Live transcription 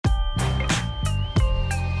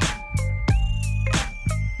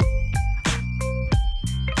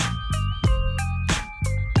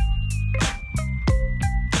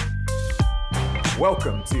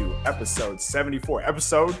Welcome to episode 74,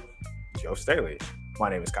 episode Joe Staley.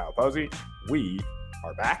 My name is Kyle Posey. We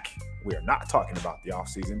are back. We are not talking about the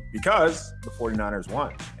offseason because the 49ers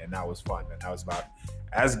won, and that was fun. And that was about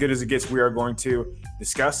as good as it gets. We are going to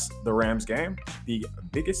discuss the Rams game, the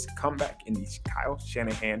biggest comeback in the Kyle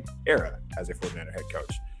Shanahan era as a 49er head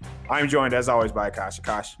coach. I'm joined, as always, by Akash.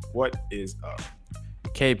 Akash, what is up?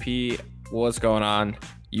 KP, what's going on?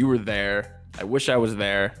 You were there. I wish I was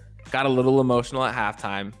there. Got a little emotional at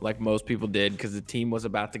halftime, like most people did, because the team was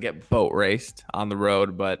about to get boat raced on the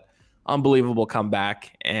road, but unbelievable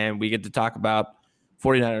comeback. And we get to talk about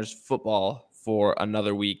 49ers football for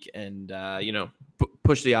another week and,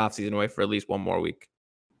 push the offseason away for at least one more week.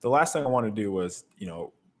 The last thing I want to do was,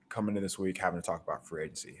 come into this week having to talk about free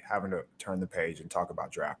agency, having to turn the page and talk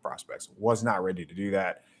about draft prospects. Was not ready to do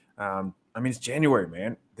that. It's January,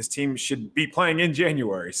 man. This team should be playing in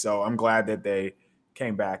January. So I'm glad that they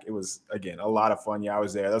came back. It was, again, a lot of fun. Yeah, I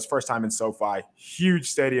was there. That was first time in SoFi. Huge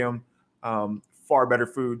stadium. Far better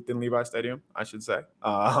food than Levi's Stadium, I should say.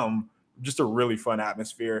 Just a really fun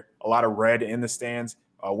atmosphere. A lot of red in the stands.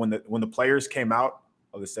 When the players came out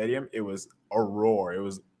of the stadium, it was a roar.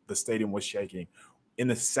 The stadium was shaking. In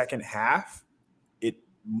the second half, it,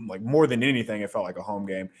 like, more than anything, it felt like a home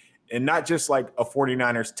game. And not just like a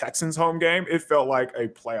 49ers-Texans home game. It felt like a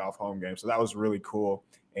playoff home game. So that was really cool.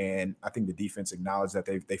 And I think the defense acknowledged that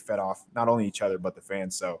they fed off not only each other, but the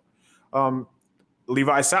fans. So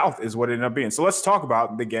Levi South is what it ended up being. So let's talk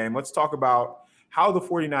about the game. Let's talk about how the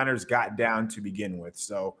 49ers got down to begin with.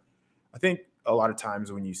 So I think a lot of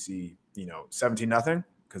times when you see, 17-0,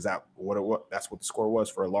 because that's what the score was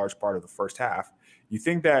for a large part of the first half, you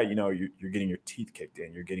think that, you're getting your teeth kicked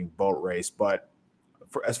in, you're getting boat raced. But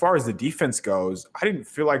as far as the defense goes, I didn't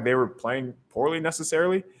feel like they were playing poorly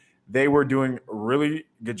necessarily. They were doing a really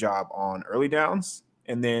good job on early downs,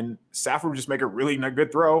 and then Stafford would just make a really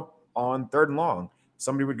good throw on third and long.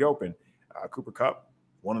 Somebody would go open. Cooper Kupp,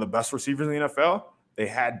 one of the best receivers in the NFL, they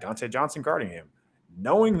had Dante Johnson guarding him.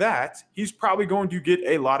 Knowing that, he's probably going to get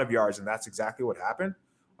a lot of yards, and that's exactly what happened.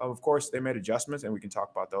 Of course, they made adjustments, and we can talk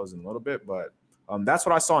about those in a little bit, but that's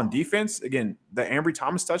what I saw on defense. Again, the Ambry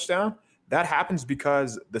Thomas touchdown, that happens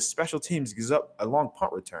because the special teams gives up a long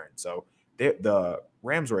punt return. So the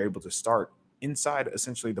Rams were able to start inside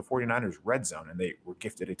essentially the 49ers red zone, and they were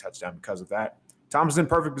gifted a touchdown because of that. Thomas is in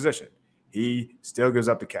perfect position. He still goes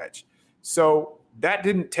up to catch. So that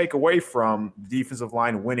didn't take away from the defensive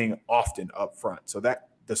line winning often up front. So that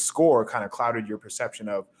the score kind of clouded your perception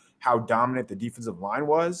of how dominant the defensive line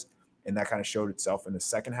was, and that kind of showed itself in the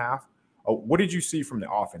second half. What did you see from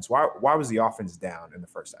the offense? Why was the offense down in the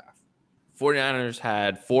first half? 49ers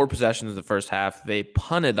had 4 possessions in the first half. They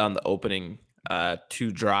punted on the opening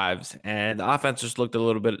 2 drives, and the offense just looked a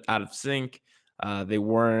little bit out of sync.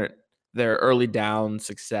 Their early down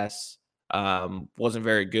success wasn't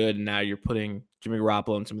very good, and now you're putting Jimmy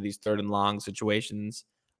Garoppolo in some of these third and long situations.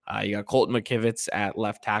 You got Colton McKivitz at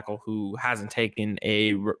left tackle, who hasn't taken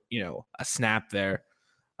a snap there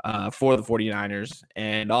for the 49ers,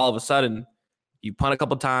 and all of a sudden you punt a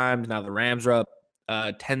couple times. Now the Rams are up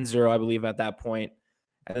 10-0, I believe, at that point.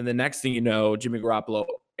 And then the next thing you know, Jimmy Garoppolo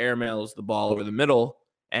airmails the ball over the middle,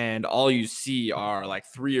 and all you see are like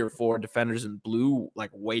 3 or 4 defenders in blue, like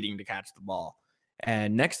waiting to catch the ball.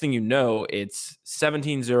 And next thing you know, it's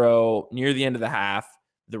 17-0 near the end of the half.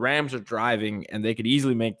 The Rams are driving, and they could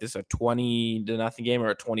easily make this a 20-0 game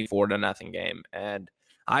or a 24-0 game. And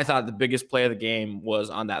I thought the biggest play of the game was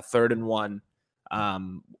on that 3rd and 1,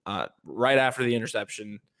 right after the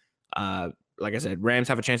interception. Like I said, Rams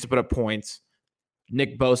have a chance to put up points.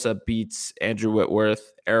 Nick Bosa beats Andrew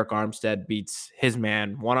Whitworth. Eric Armstead beats his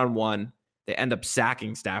man one-on-one. They end up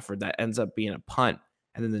sacking Stafford. That ends up being a punt.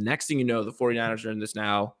 And then the next thing you know, the 49ers are in this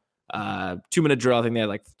now 2-minute drill. I think they had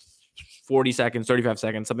like 40 seconds, 35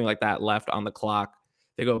 seconds, something like that left on the clock.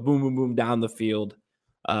 They go boom, boom, boom down the field,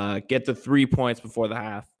 get the 3 points before the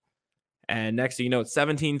half. And next thing you know, it's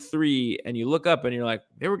 17-3. And you look up and you're like,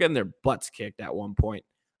 they were getting their butts kicked at one point.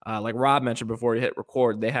 Like Rob mentioned before he hit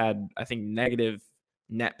record, they had, I think, negative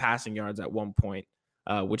net passing yards at one point,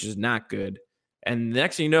 which is not good. And the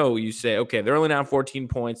next thing you know, you say, okay, they're only down 14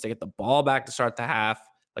 points. They get the ball back to start the half.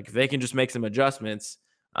 Like, if they can just make some adjustments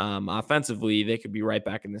offensively, they could be right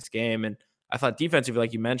back in this game. And I thought defensively,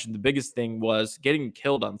 like you mentioned, the biggest thing was getting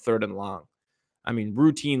killed on 3rd and long. I mean,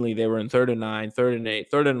 routinely, they were in 3rd and 9, 3rd and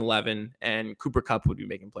 8, 3rd and 11, and Cooper Kupp would be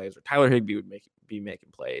making plays, or Tyler Higbee would be making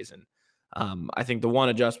plays. And I think the one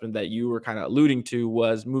adjustment that you were kind of alluding to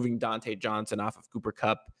was moving Dante Johnson off of Cooper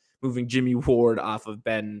Kupp, moving Jimmy Ward off of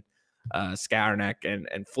Ben Skowronek,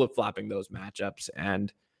 and flip-flopping those matchups.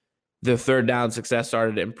 And the third down success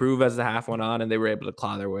started to improve as the half went on, and they were able to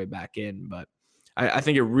claw their way back in. But I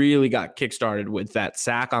think it really got kickstarted with that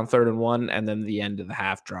sack on 3rd and 1, and then the end of the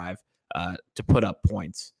half drive to put up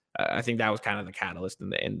points. I think that was kind of the catalyst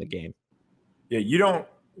in the game. Yeah, you don't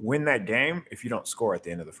win that game if you don't score at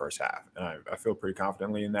the end of the first half, and I feel pretty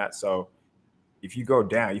confidently in that. So if you go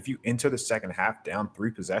down, if you enter the second half down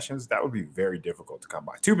 3 possessions, that would be very difficult to come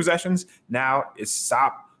by. 2 possessions, now it's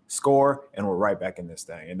stop, score, and we're right back in this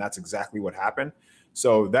thing. And that's exactly what happened.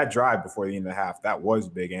 So that drive before the end of the half, that was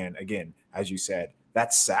big. And again, as you said,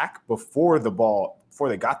 that sack before they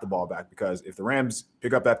got the ball back, because if the Rams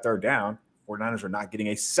pick up that 3rd down, 49ers are not getting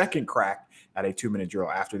a second crack at a 2-minute drill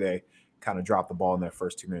after they kind of dropped the ball in their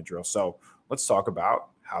first 2-minute drill. So let's talk about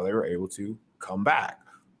how they were able to come back.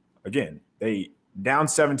 Again, they down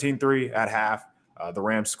 17-3 at half. The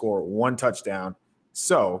Rams score 1 touchdown.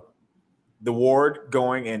 So the Ward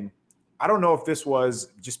going, and I don't know if this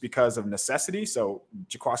was just because of necessity. So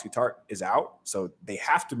Jaquiski Tartt is out. So they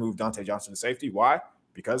have to move Dante Johnson to safety. Why?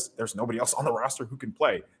 Because there's nobody else on the roster who can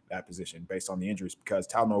play that position based on the injuries, because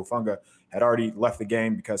Talanoa Hufanga had already left the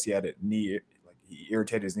game because he had a knee, like he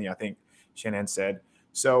irritated his knee, I think Shanahan said.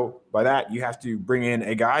 So by that, you have to bring in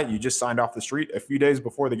a guy you just signed off the street a few days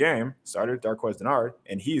before the game started, Darqueze Dennard,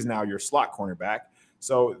 and he's now your slot cornerback.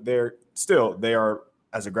 So they are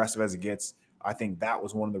as aggressive as it gets. I think that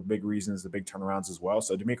was one of the big reasons, the big turnarounds as well.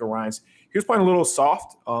 So DeMeco Ryans, he was playing a little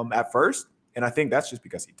soft at first, and I think that's just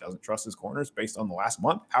because he doesn't trust his corners based on the last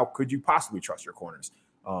month. How could you possibly trust your corners?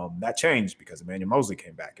 That changed because Emmanuel Moseley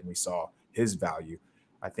came back, and we saw his value.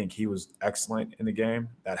 I think he was excellent in the game.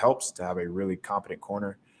 That helps to have a really competent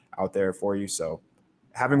corner out there for you. So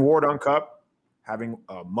having Ward on Kupp, having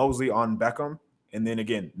Moseley on Beckham, and then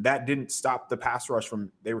again, that didn't stop the pass rush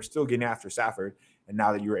from – they were still getting after Stafford. And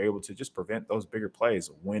now that you were able to just prevent those bigger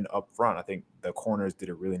plays, win up front, I think the corners did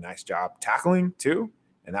a really nice job tackling too.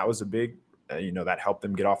 And that was a big, that helped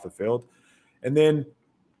them get off the field. And then,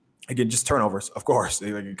 again, just turnovers, of course.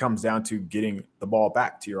 It comes down to getting the ball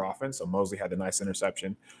back to your offense. So Moseley had the nice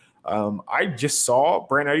interception. I just saw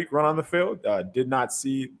Brandon Ayuk run on the field. Did not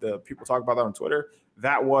see the people talk about that on Twitter.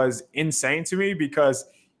 That was insane to me because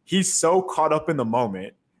he's so caught up in the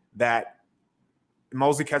moment that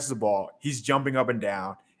Moseley catches the ball. He's jumping up and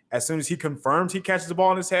down. As soon as he confirms he catches the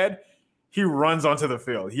ball in his head, he runs onto the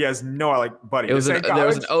field. He has buddy. There was an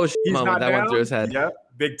moment that went through his head. Yeah,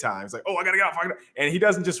 big time. It's like, I got to get off. And he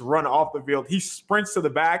doesn't just run off the field. He sprints to the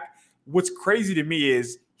back. What's crazy to me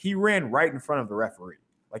is he ran right in front of the referee.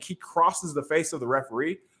 Like, he crosses the face of the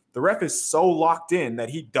referee. The ref is so locked in that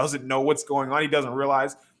he doesn't know what's going on. He doesn't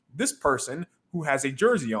realize this person who has a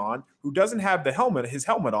jersey on, who doesn't have his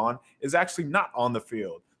helmet on, is actually not on the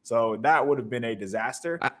field. So that would have been a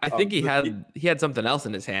disaster. I think he had something else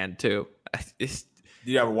in his hand too. Did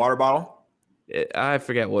you have a water bottle? I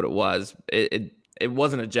forget what it was. It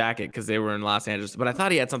wasn't a jacket because they were in Los Angeles, but I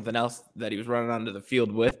thought he had something else that he was running onto the field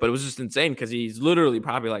with. But it was just insane because he's literally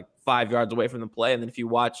probably like 5 yards away from the play. And then if you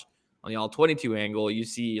watch on the all-22 angle, you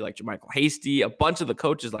see like Jermichael Hasty, a bunch of the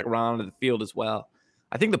coaches like run onto the field as well.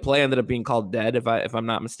 I think the play ended up being called dead, if I'm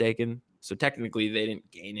not mistaken. So technically, they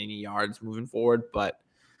didn't gain any yards moving forward, but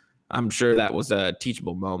I'm sure that was a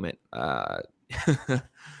teachable moment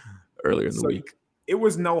earlier in the week. It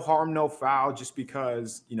was no harm, no foul, just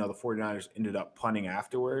because the 49ers ended up punting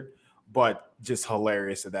afterward. But just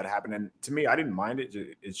hilarious that happened. And to me, I didn't mind it.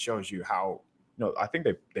 It shows you how I think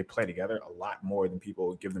they play together a lot more than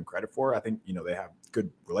people give them credit for. I think they have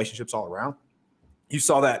good relationships all around. You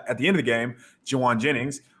saw that at the end of the game, Juwan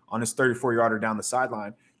Jennings on his 34-yarder down the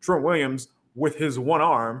sideline. Trent Williams with his one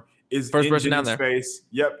arm is first in person Jennings' down there. face.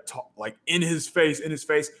 Yep, like in his face.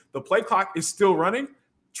 The play clock is still running.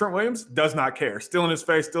 Trent Williams does not care. Still in his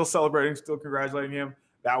face, still celebrating, still congratulating him.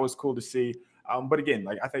 That was cool to see. But again,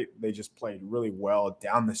 I think they just played really well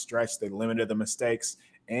down the stretch. They limited the mistakes.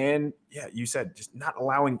 And yeah, you said just not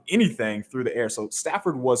allowing anything through the air. So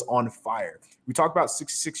Stafford was on fire. We talked about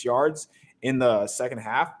 66 yards in the second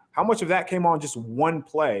half. How much of that came on just one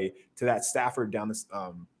play to that Stafford down the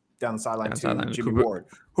sideline to Jimmy Ward,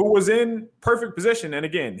 who was in perfect position? And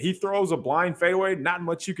again, he throws a blind fadeaway, not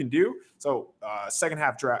much you can do. So second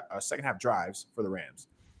half drives for the Rams.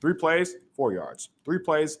 3 plays, 4 yards. 3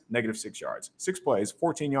 plays, -6 yards. 6 plays,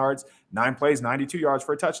 14 yards. 9 plays, 92 yards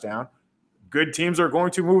for a touchdown. Good teams are going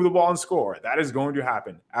to move the ball and score. That is going to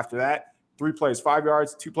happen. After that, 3 plays, 5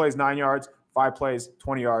 yards. 2 plays, 9 yards. 5 plays,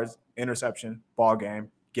 20 yards. Interception, ball game,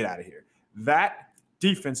 get out of here. That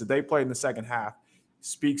defense that they played in the second half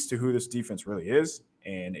speaks to who this defense really is,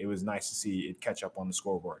 and it was nice to see it catch up on the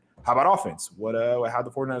scoreboard. How about offense? How'd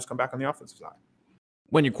the 49ers come back on the offensive side?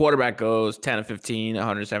 when your quarterback goes 10 of 15,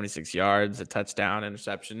 176 yards, a touchdown,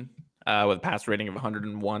 interception, with a pass rating of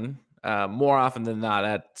 101, more often than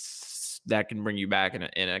not, that can bring you back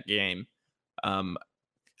in a game.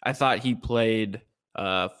 I thought he played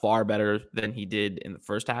far better than he did in the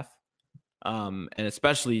first half, and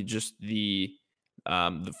especially just the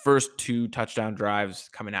first 2 touchdown drives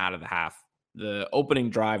coming out of the half. The opening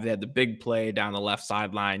drive, they had the big play down the left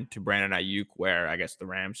sideline to Brandon Ayuk, where I guess the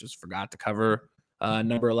Rams just forgot to cover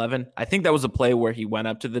number 11. I think that was a play where he went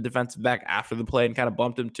up to the defensive back after the play and kind of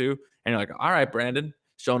bumped him too. And you're like, all right, Brandon,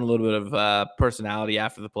 showing a little bit of personality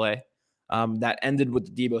after the play. That ended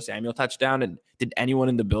with the Deebo Samuel touchdown. And did anyone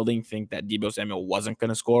in the building think that Deebo Samuel wasn't going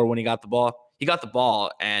to score when he got the ball? He got the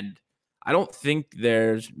ball, and I don't think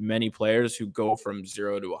there's many players who go from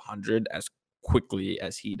 0 to 100 as quickly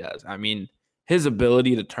as he does. I mean, his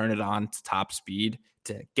ability to turn it on to top speed,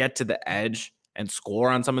 to get to the edge and score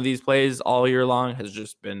on some of these plays all year long has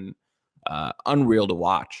just been unreal to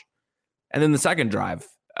watch. And then the second drive,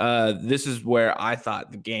 this is where I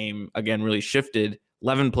thought the game, again, really shifted.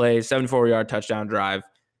 11 plays, 74-yard touchdown drive.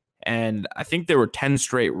 And I think there were 10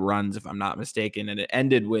 straight runs, if I'm not mistaken. And it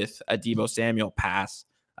ended with a Deebo Samuel pass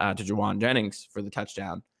to Jawan Jennings for the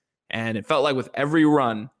touchdown. And it felt like with every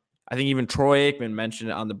run, I think even Troy Aikman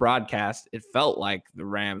mentioned it on the broadcast, it felt like the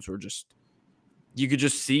Rams were just, you could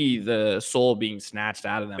just see the soul being snatched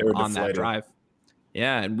out of them on that drive.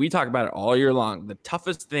 Yeah, and we talk about it all year long. The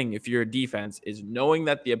toughest thing if you're a defense is knowing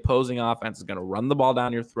that the opposing offense is going to run the ball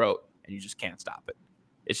down your throat and you just can't stop it.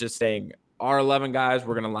 It's just saying, our 11 guys,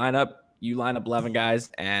 we're going to line up. You line up 11 guys,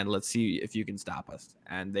 and let's see if you can stop us.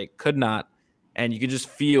 And they could not. And you could just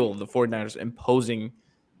feel the 49ers imposing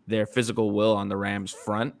their physical will on the Rams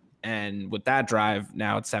front. And with that drive,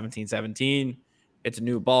 now it's 17-17. It's a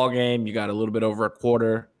new ball game. You got a little bit over a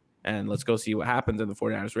quarter. And let's go see what happens. And the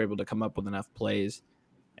 49ers were able to come up with enough plays.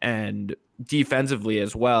 And defensively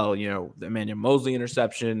as well, you know, the Emmanuel Mosley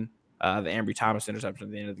interception, the Ambry Thomas interception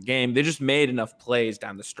at the end of the game, they just made enough plays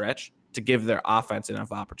down the stretch to give their offense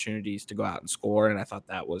enough opportunities to go out and score. And I thought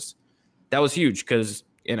that was huge, because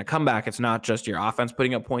in a comeback, it's not just your offense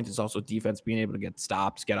putting up points. It's also defense being able to get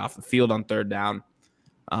stops, get off the field on third down.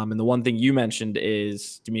 And the one thing you mentioned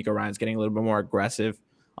is D'Amico Ryan's getting a little bit more aggressive.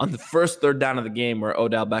 On the first third down of the game where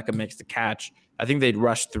Odell Beckham makes the catch, I think they'd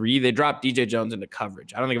rush 3. They dropped DJ Jones into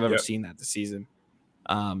coverage. I don't think I've ever seen that this season.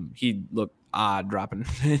 He looked odd dropping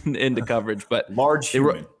into coverage, but large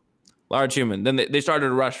human. Then they started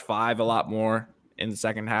to rush 5 a lot more in the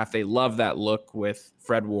second half. They love that look with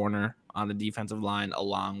Fred Warner on the defensive line,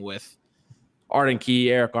 along with Arden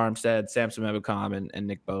Key, Eric Armstead, Samson Ebukam, and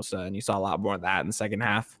Nick Bosa. And you saw a lot more of that in the second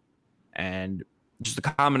half. And just the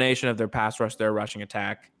combination of their pass rush, their rushing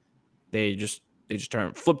attack, they just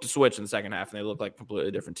flipped the switch in the second half, and they look like a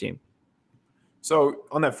completely different team. So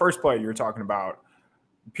on that first play you were talking about,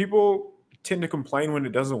 people tend to complain when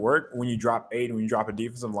it doesn't work, when you drop 8 and when you drop a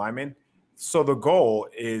defensive lineman. So the goal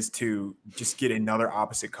is to just get another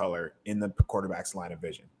opposite color in the quarterback's line of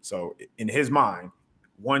vision. So in his mind,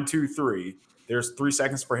 1, 2, 3, there's 3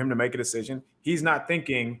 seconds for him to make a decision. He's not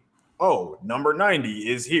thinking, oh, number 90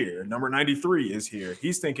 is here, number 93 is here.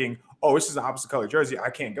 He's thinking, oh, this is an opposite color jersey, I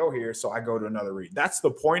can't go here, so I go to another read. That's the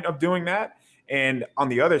point of doing that. And on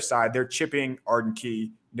the other side, they're chipping Arden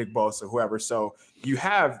Key, Nick Bosa, whoever. So you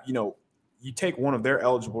have, you take one of their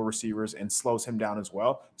eligible receivers and slows him down as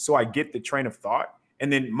well. So I get the train of thought.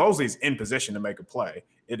 And then Mosley's in position to make a play.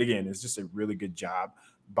 It, again, is just a really good job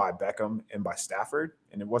by Beckham and by Stafford.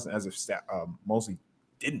 And it wasn't as if Mosley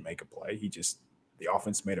didn't make a play. The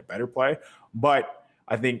offense made a better play. But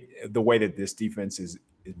I think the way that this defense is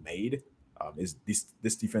made,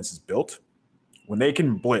 this defense is built. When they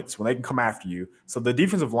can blitz, when they can come after you. So the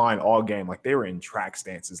defensive line all game, like they were in track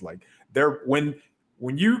stances. Like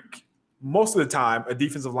most of the time a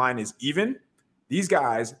defensive line is even, these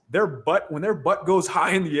guys, when their butt goes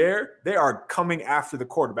high in the air, they are coming after the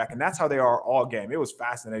quarterback. And that's how they are all game. It was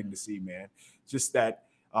fascinating to see, man. Just that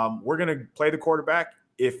we're going to play the quarterback.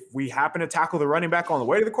 If we happen to tackle the running back on the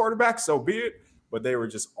way to the quarterback, so be it. But they were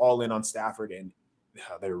just all in on Stafford, and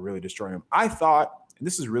they were really destroying him. I thought, and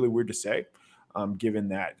this is really weird to say, given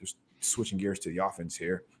that, just switching gears to the offense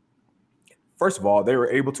here. First of all, they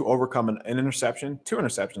were able to overcome an interception, 2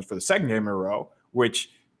 interceptions for the second game in a row,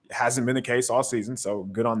 which hasn't been the case all season, so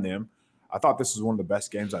good on them. I thought this was one of the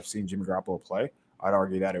best games I've seen Jimmy Garoppolo play. I'd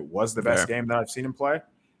argue that it was the best game that I've seen him play.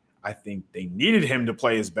 I think they needed him to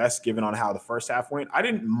play his best given on how the first half went. I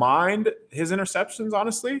didn't mind his interceptions,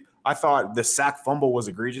 honestly. I thought the sack fumble was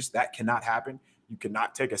egregious. That cannot happen. You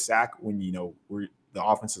cannot take a sack when, the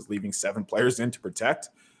offense is leaving 7 players in to protect.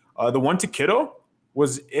 The one to Kittle,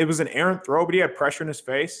 was an errant throw, but he had pressure in his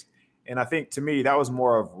face. And I think to me, that was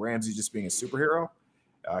more of Ramsey just being a superhero.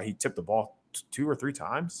 He tipped the ball 2 or 3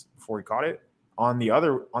 times before he caught it. On the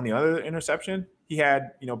other interception, he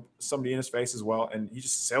had somebody in his face as well, and he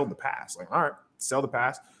just sailed the pass. Like, all right, sail the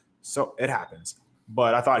pass. So it happens.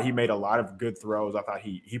 But I thought he made a lot of good throws. I thought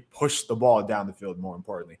he pushed the ball down the field. More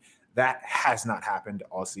importantly, that has not happened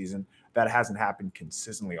all season. That hasn't happened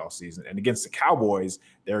consistently all season. And against the Cowboys,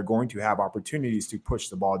 they're going to have opportunities to push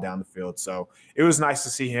the ball down the field. So it was nice to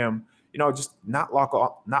see him, just not lock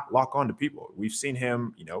on to people. We've seen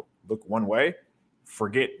him, look one way,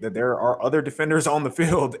 forget that there are other defenders on the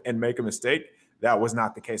field and make a mistake. That was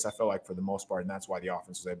not the case, I feel like, for the most part, and that's why the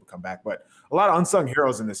offense was able to come back. But a lot of unsung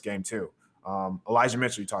heroes in this game, too. Elijah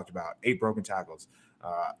Mitchell, you talked about, 8 broken tackles.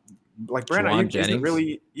 Like Brandon Ayuk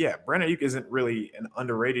isn't really an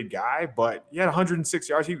underrated guy, but he had 106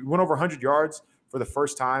 yards. He went over 100 yards for the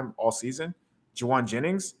first time all season. Juwan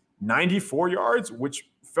Jennings, 94 yards, which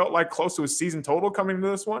felt like close to his season total coming into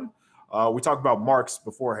this one. We talked about marks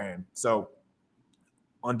beforehand. So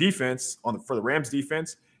on defense, for the Rams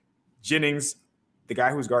defense, Jennings, the guy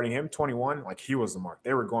who was guarding him, 21, like he was the mark.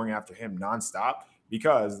 They were going after him nonstop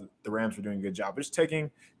because the Rams were doing a good job. But just taking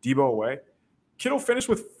Debo away, Kittle finished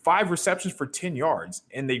with 5 receptions for 10 yards,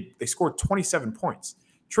 and they scored 27 points.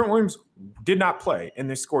 Trent Williams did not play, and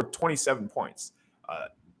they scored 27 points.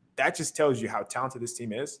 That just tells you how talented this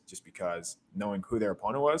team is, just because knowing who their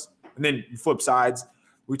opponent was. And then you flip sides.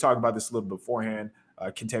 We talked about this a little beforehand.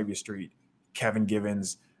 Kentavious Street, Kevin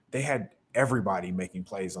Givens, they had everybody making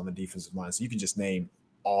plays on the defensive line. So you can just name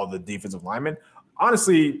all the defensive linemen.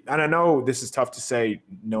 Honestly, and I know this is tough to say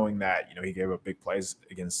knowing that, he gave up big plays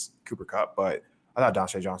against Cooper Kupp, but I thought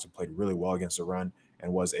Dontae Johnson played really well against the run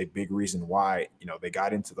and was a big reason why, they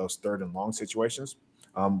got into those 3rd and long situations.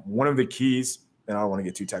 One of the keys, and I don't want to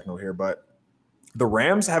get too technical here, but the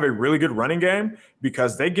Rams have a really good running game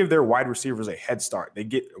because they give their wide receivers a head start. They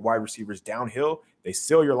get wide receivers downhill. They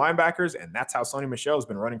seal your linebackers, and that's how Sony Michel has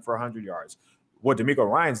been running for 100 yards. What D'Amico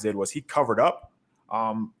Ryans did was he covered up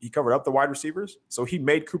the wide receivers, so he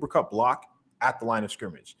made Cooper Kupp block at the line of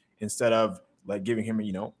scrimmage instead of like giving him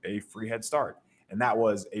a free head start. And that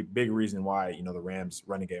was a big reason why the Rams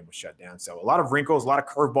running game was shut down. So a lot of wrinkles, a lot of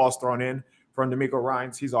curveballs thrown in from D'Amico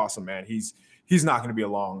Ryans. He's awesome, man. He's not going to be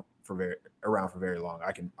around for very long.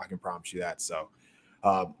 I can promise you that. So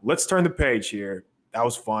let's turn the page here. That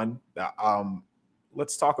was fun.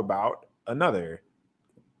 Let's talk about another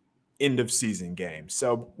end of season game.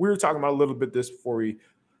 So we were talking about a little bit this before we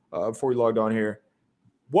logged on here.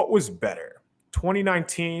 What was better,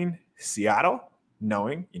 2019 Seattle,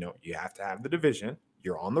 knowing you have to have the division,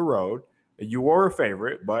 you're on the road, you were a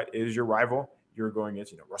favorite, but it is your rival. You're going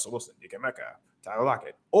against Russell Wilson, DK Metcalf, Tyler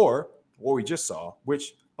Lockett, or what we just saw,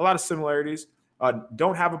 which a lot of similarities.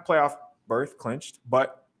 Don't have a playoff berth clinched,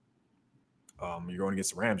 but you're going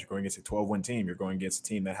against the Rams. You're going against a 12-win team. You're going against a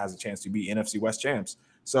team that has a chance to be NFC West champs.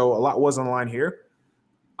 So a lot was on the line here.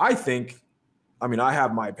 I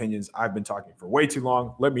have my opinions. I've been talking for way too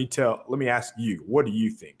long. Let me ask you, what do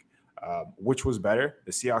you think? Which was better,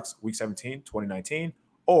 the Seahawks Week 17, 2019,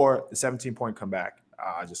 or the 17-point comeback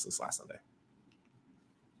just this last Sunday?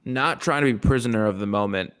 Not trying to be prisoner of the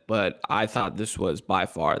moment, but I thought this was by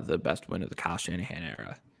far the best win of the Kyle Shanahan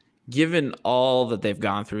era. Given all that they've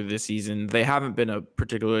gone through this season, they haven't been a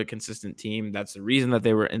particularly consistent team. That's the reason that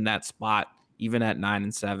they were in that spot, even at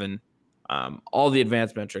 9-7. All the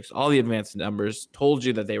advanced metrics, all the advanced numbers told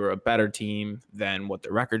you that they were a better team than what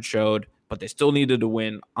the record showed, but they still needed to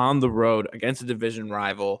win on the road against a division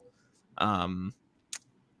rival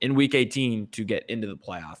in Week 18 to get into the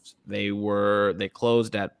playoffs. They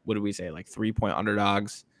closed at, what did we say, like 3-point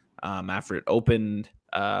underdogs after it opened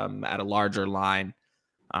at a larger line.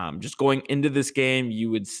 Just going into this game, you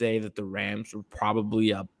would say that the Rams were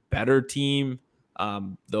probably a better team,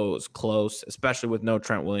 though it was close, especially with no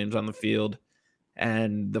Trent Williams on the field.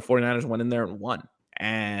 And the 49ers went in there and won.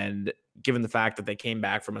 And given the fact that they came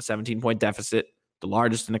back from a 17-point deficit, the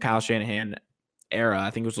largest in the Kyle Shanahan era,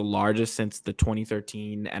 I think it was the largest since the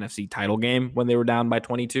 2013 NFC title game when they were down by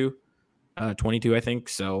 22, I think.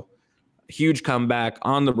 So huge comeback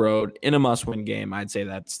on the road in a must-win game. I'd say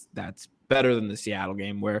that's better than the Seattle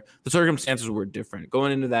game where the circumstances were different.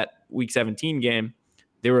 Going into that Week 17 game,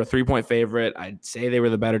 they were a 3-point favorite. I'd say they were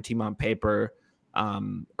the better team on paper.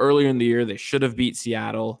 Earlier in the year, they should have beat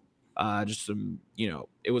Seattle. Just some,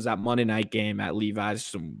 it was that Monday night game at Levi's.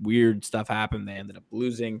 Some weird stuff happened. They ended up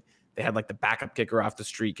losing. They had like the backup kicker off the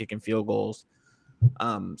street kicking field goals.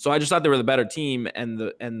 So I just thought they were the better team, and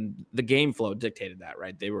the game flow dictated that,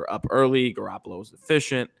 right? They were up early. Garoppolo was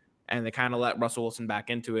efficient, and they kind of let Russell Wilson back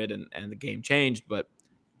into it, and the game changed. But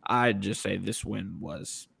I'd just say this win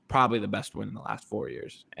was probably the best win in the last 4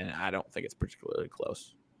 years, and I don't think it's particularly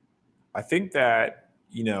close. I think that,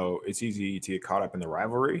 it's easy to get caught up in the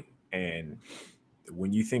rivalry. And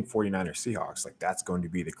when you think 49ers Seahawks, like that's going to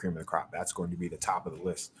be the cream of the crop. That's going to be the top of the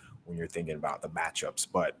list when you're thinking about the matchups.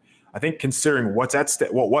 But I think considering what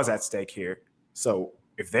was at stake here, so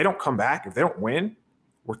if they don't come back, if they don't win,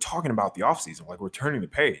 we're talking about the offseason, like we're turning the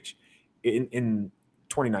page. In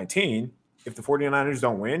 2019, if the 49ers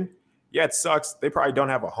don't win, yeah, it sucks. They probably don't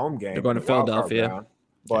have a home game. They're going to Philadelphia. Round,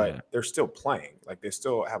 but they're still playing. Like they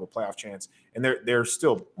still have a playoff chance. And they're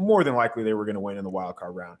still more than likely they were going to win in the wild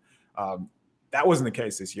card round. That wasn't the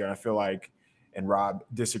case this year. And I feel like, and Rob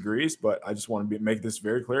disagrees, but I just want to make this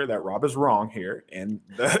very clear that Rob is wrong here. And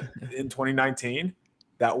in 2019,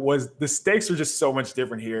 the stakes are just so much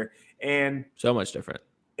different here. And so much different.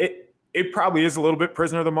 It probably is a little bit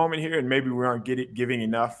prisoner of the moment here. And maybe we aren't giving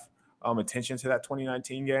enough attention to that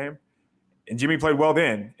 2019 game. And Jimmy played well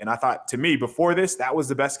then. And I thought, to me, before this, that was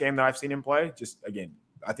the best game that I've seen him play. Just, again,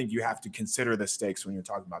 I think you have to consider the stakes when you're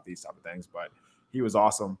talking about these type of things. But he was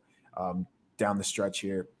awesome down the stretch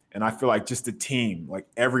here. And I feel like just the team, like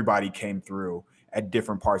everybody came through at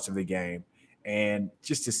different parts of the game. And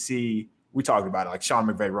just to see, we talked about it, like Sean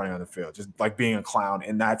McVay running on the field, just like being a clown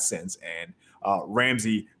in that sense. And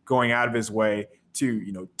Ramsey going out of his way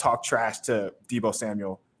to, talk trash to Deebo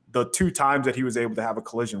Samuel. The 2 times that he was able to have a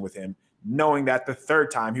collision with him, knowing that the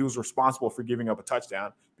 3rd time he was responsible for giving up a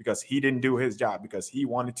touchdown because he didn't do his job, because he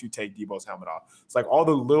wanted to take Deebo's helmet off. It's like all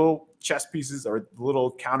the little chess pieces or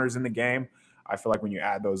little counters in the game. I feel like when you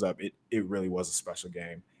add those up, it really was a special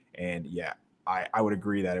game. And yeah, I would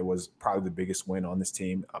agree that it was probably the biggest win on this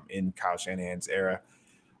team in Kyle Shanahan's era.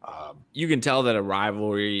 You can tell that a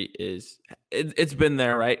rivalry it's been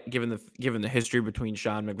there, right? Given the history between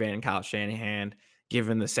Sean McVay and Kyle Shanahan,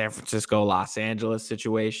 given the San Francisco, Los Angeles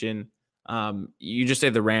situation. You just say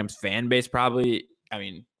the Rams fan base probably, I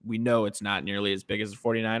mean, we know it's not nearly as big as the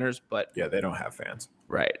 49ers, but yeah, they don't have fans.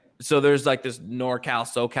 Right. So there's like this NorCal,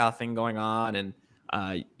 SoCal thing going on. And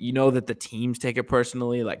that the teams take it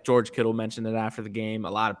personally. Like George Kittle mentioned it after the game. A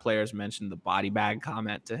lot of players mentioned the body bag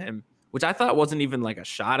comment to him, which I thought wasn't even like a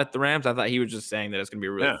shot at the Rams. I thought he was just saying that it's going to be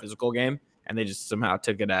a really physical game. And they just somehow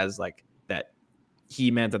took it as like that he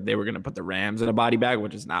meant that they were going to put the Rams in a body bag,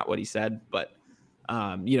 which is not what he said. But,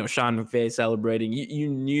 Sean McVay celebrating. You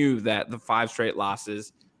knew that the 5 straight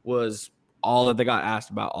losses was all that they got asked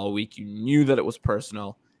about all week. You knew that it was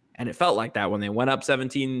personal. And it felt like that when they went up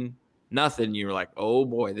 17-0. You were like, oh,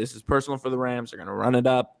 boy, this is personal for the Rams. They're going to run it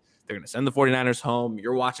up. They're going to send the 49ers home.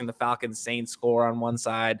 You're watching the Falcons Saints score on one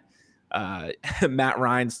side. Matt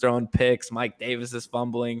Ryan's throwing picks. Mike Davis is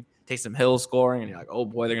fumbling. Taysom Hill scoring. And you're like, oh,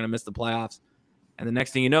 boy, they're going to miss the playoffs. And the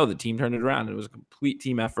next thing you know, the team turned it around. It was a complete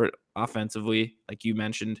team effort offensively, like you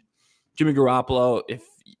mentioned. Jimmy Garoppolo,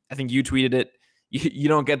 I think you tweeted it, you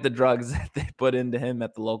don't get the drugs that they put into him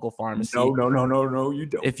at the local pharmacy. No, you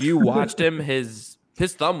don't. If you watched him, his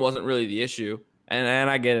thumb wasn't really the issue. And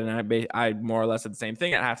I get it. And I more or less said the same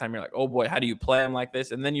thing at halftime. You're like, oh, boy, how do you play him like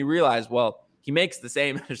this? And then you realize, well, he makes the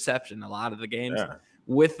same interception a lot of the games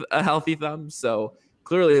with a healthy thumb. So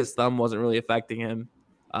clearly his thumb wasn't really affecting him.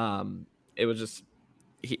 It was just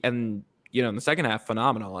in the second half,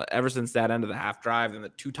 phenomenal. Ever since that end of the half drive and the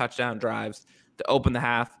 2 touchdown drives to open the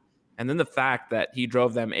half. And then the fact that he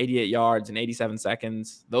drove them 88 yards in 87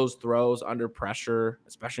 seconds, those throws under pressure,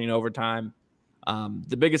 especially in overtime.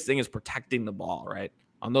 The biggest thing is protecting the ball, right?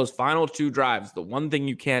 On those final 2 drives, the one thing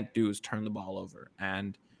you can't do is turn the ball over.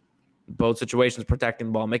 And both situations, protecting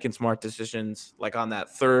the ball, making smart decisions, like on that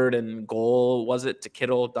 3rd and goal, was it, to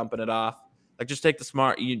Kittle, dumping it off? Like, just take the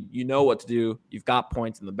smart, you know what to do. You've got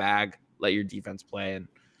points in the bag. Let your defense play. And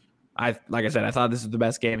like I said, I thought this was the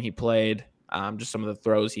best game he played. Just some of the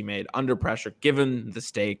throws he made under pressure, given the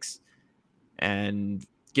stakes and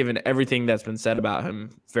given everything that's been said about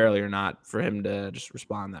him, fairly or not, for him to just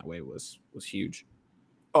respond that way was huge.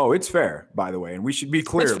 Oh, it's fair, by the way. And we should be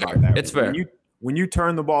clear about that. It's fair. When you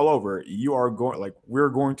turn the ball over, we're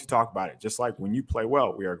going to talk about it. Just like when you play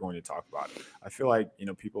well, we are going to talk about it. I feel like,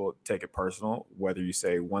 people take it personal, whether you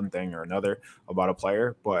say one thing or another about a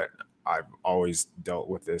player, but I've always dealt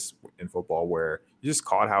with this in football where you just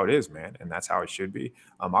call it how it is, man. And that's how it should be.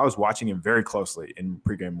 I was watching him very closely in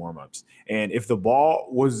pregame warmups. And if the ball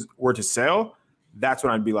were to sail, that's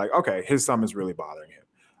when I'd be like, okay, his thumb is really bothering him.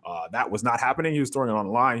 That was not happening. He was throwing it on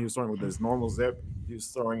the line. He was throwing it with his normal zip. He was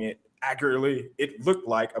throwing it accurately. It looked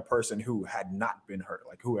like a person who had not been hurt,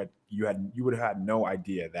 like you would have had no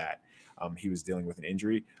idea that He was dealing with an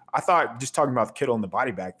injury. I thought, just talking about Kittle and the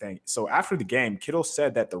body bag thing. So after the game, Kittle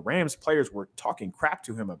said that the Rams players were talking crap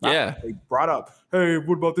to him about it. They brought up, hey,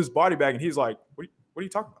 what about this body bag? And he's like, what are you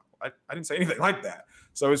talking about? I didn't say anything like that.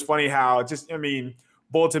 So it's funny how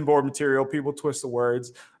bulletin board material, people twist the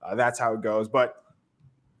words. That's how it goes. But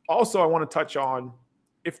also I want to touch on,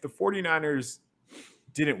 if the 49ers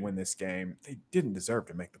didn't win this game, they didn't deserve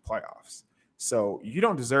to make the playoffs. So you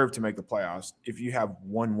don't deserve to make the playoffs if you have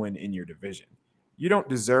one win in your division. You don't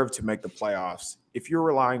deserve to make the playoffs if you're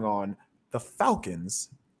relying on the Falcons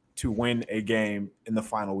to win a game in the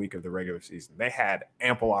final week of the regular season. They had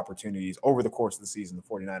ample opportunities over the course of the season, the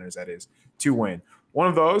 49ers, that is, to win. One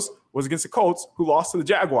of those was against the Colts, who lost to the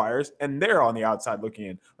Jaguars, and they're on the outside looking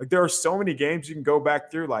in. Like, there are so many games you can go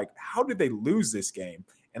back through, like, how did they lose this game?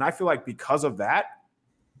 And I feel like because of that,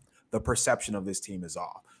 the perception of this team is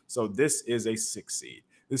off. So this is a 6 seed.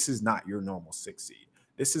 This is not your normal 6 seed.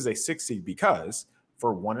 This is a 6 seed because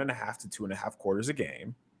for 1.5 to 2.5 quarters a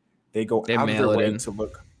game, they go out of their way to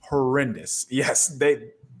look horrendous. Yes,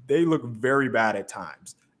 they look very bad at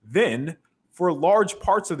times. Then for large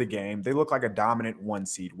parts of the game, they look like a dominant 1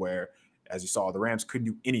 seed where, as you saw, the Rams couldn't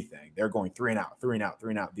do anything. They're going 3 and out, 3 and out,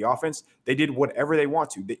 3 and out. The offense, they did whatever they want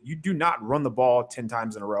to. You do not run the ball 10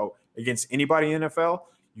 times in a row against anybody in the NFL.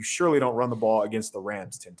 You surely don't run the ball against the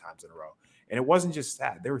Rams 10 times in a row. And it wasn't just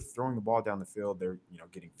that. They were throwing the ball down the field. They're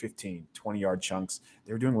getting 15, 20-yard chunks.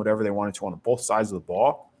 They were doing whatever they wanted to on both sides of the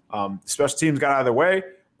ball. Special teams got out of their way.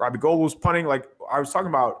 Robbie Gould was punting. Like, I was talking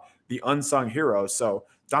about the unsung heroes. So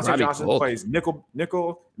Dante Johnson plays nickel,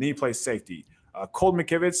 and then he plays safety. Colt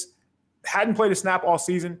McKivitz hadn't played a snap all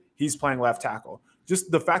season. He's playing left tackle.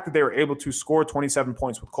 Just the fact that they were able to score 27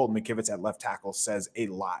 points with Colt McKivitz at left tackle says a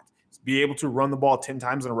lot. Be able to run the ball 10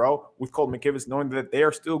 times in a row with Colt McKivitz, knowing that they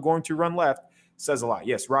are still going to run left, says a lot.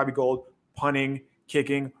 Yes, Robbie Gould, punting,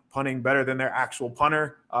 kicking, punting better than their actual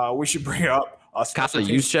punter. We should bring up Kyle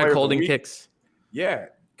Juszczyk holding kicks. Yeah,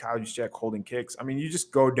 Kyle Juszczyk holding kicks. I mean, you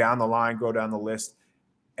just go down the line, go down the list.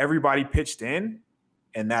 Everybody pitched in,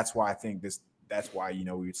 and that's why I think we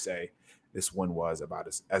would say this one was about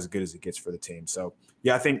as good as it gets for the team. So,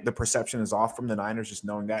 yeah, I think the perception is off from the Niners, just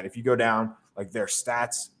knowing that. If you go down, like, their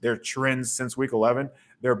stats, their trends since week 11,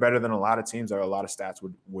 they're better than a lot of teams. There are a lot of stats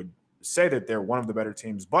would say that they're one of the better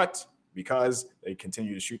teams, but because they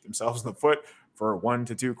continue to shoot themselves in the foot for 1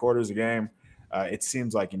 to 2 quarters a game, it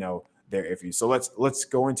seems like, they're iffy. So let's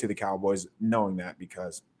go into the Cowboys knowing that,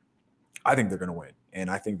 because I think they're going to win. And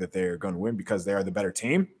I think that they're going to win because they are the better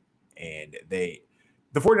team, and the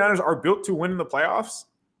 49ers are built to win in the playoffs,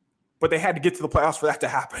 but they had to get to the playoffs for that to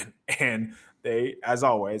happen. And they, as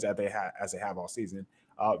always, as they have all season,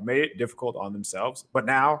 made it difficult on themselves. But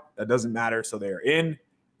now that doesn't matter. So they're in.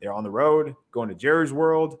 They're on the road, going to Jerry's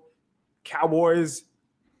World. Cowboys,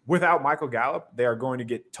 without Michael Gallup, they are going to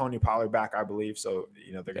get Tony Pollard back, I believe. So,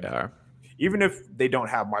 they are. Even if they don't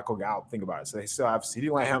have Michael Gallup, think about it. So they still have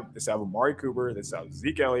CeeDee Lamb. They still have Amari Cooper. They still have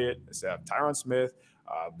Zeke Elliott. They still have Tyron Smith,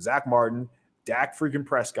 Zach Martin, Dak freaking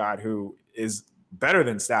Prescott, who is better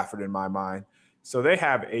than Stafford in my mind. So they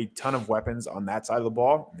have a ton of weapons on that side of the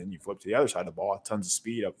ball. And then you flip to the other side of the ball, tons of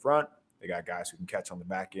speed up front. They got guys who can catch on the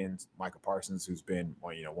back end. Michael Parsons, who's been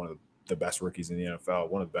one of the best rookies in the NFL,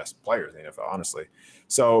 one of the best players in the NFL, honestly.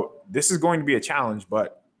 So this is going to be a challenge,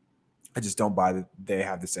 but I just don't buy that they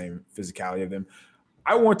have the same physicality of them.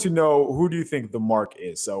 I want to know, who do you think the mark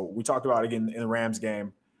is? So we talked about, again, in the Rams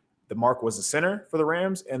game, the mark was the center for the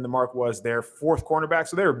Rams, and the mark was their 4th cornerback.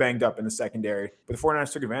 So they were banged up in the secondary. But the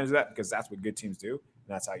 49ers took advantage of that, because that's what good teams do. And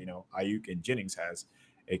that's how, Ayuk and Jennings has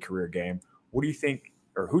a career game. What do you think,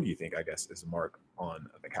 or who do you think, I guess, is the mark on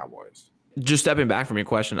the Cowboys? Just stepping back from your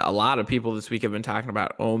question, a lot of people this week have been talking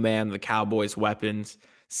about, oh, man, the Cowboys' weapons,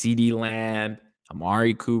 CeeDee Lamb,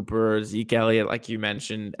 Amari Cooper, Zeke Elliott, like you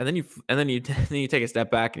mentioned. And then you take a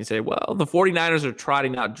step back and you say, well, the 49ers are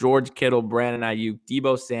trotting out George Kittle, Brandon Ayuk,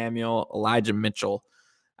 Deebo Samuel, Elijah Mitchell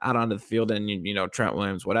out onto the field, and, Trent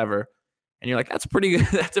Williams, whatever. And you're like, that's pretty good.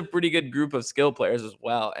 That's a pretty good group of skill players as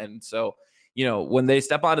well. And so, when they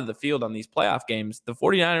step onto the field on these playoff games, the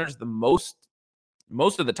 49ers,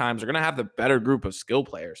 most of the times, are going to have the better group of skill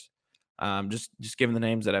players. Just given the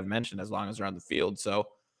names that I've mentioned, as long as they're on the field. So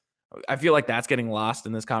I feel like that's getting lost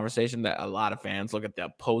in this conversation, that a lot of fans look at the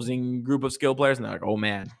opposing group of skill players and they're like, oh,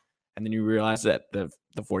 man. And then you realize that the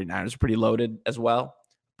 49ers are pretty loaded as well.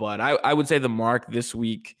 But I would say the mark this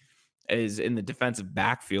week is in the defensive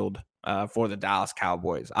backfield for the Dallas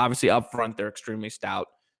Cowboys. Obviously, up front, they're extremely stout.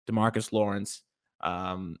 DeMarcus Lawrence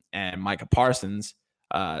and Micah Parsons,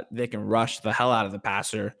 they can rush the hell out of the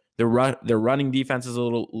passer. Their running defense is a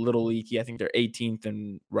little leaky. I think they're 18th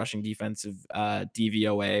in rushing defensive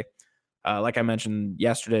DVOA. Like I mentioned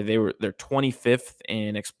yesterday, they're 25th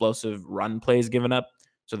in explosive run plays given up.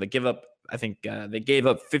 So they give up, I think they gave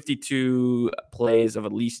up 52 plays of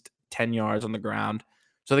at least 10 yards on the ground.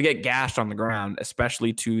 So they get gashed on the ground,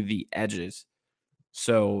 especially to the edges.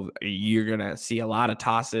 So you're going to see a lot of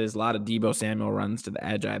tosses, a lot of Deebo Samuel runs to the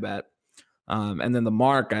edge, I bet. And then the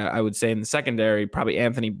mark, I would say in the secondary, probably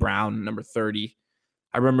Anthony Brown, number 30.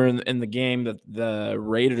 I remember in the game that the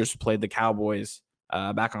Raiders played the Cowboys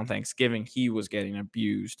back on Thanksgiving, he was getting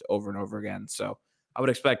abused over and over again. So I would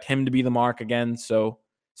expect him to be the mark again. So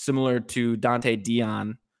similar to Dante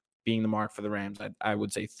Dion being the mark for the Rams, I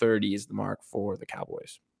would say 30 is the mark for the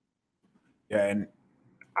Cowboys. Yeah, and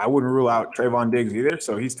I wouldn't rule out Trayvon Diggs either.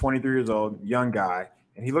 So he's 23 years old, young guy,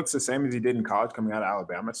 and he looks the same as he did in college coming out of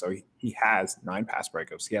Alabama. So he has 9 pass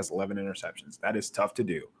breakups. He has 11 interceptions. That is tough to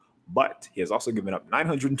do. But he has also given up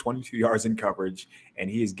 922 yards in coverage, and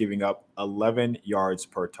he is giving up 11 yards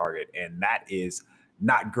per target, and that is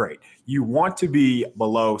not great. You want to be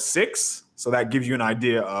below 6, so that gives you an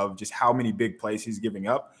idea of just how many big plays he's giving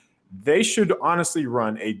up. They should honestly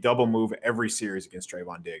run a double move every series against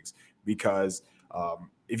Trayvon Diggs because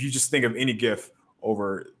if you just think of any GIF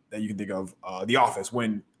over that you can think of, The Office,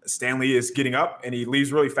 when Stanley is getting up and he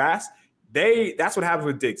leaves really fast, that's what happens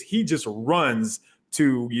with Diggs. He just runs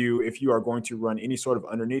to you if you are going to run any sort of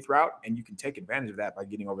underneath route, and you can take advantage of that by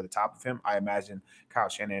getting over the top of him. I imagine Kyle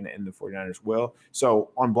Shanahan and the 49ers will.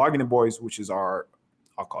 So on Blogging the Boys, which is our,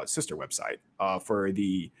 I'll call it sister website for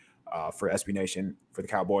SB Nation, for the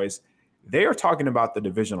Cowboys, they are talking about the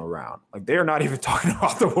divisional round. Like, they are not even talking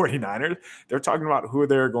about the 49ers. They're talking about who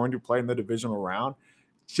they're going to play in the divisional round.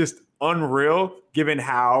 It's just unreal, given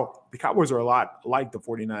how the Cowboys are a lot like the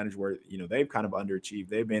 49ers, where, they've kind of underachieved.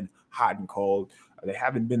 They've been hot and cold. They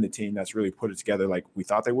haven't been the team that's really put it together like we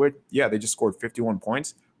thought they would. Yeah, they just scored 51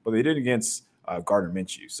 points, but they did against Gardner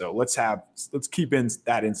Minshew. So let's keep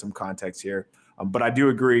that in some context here. But I do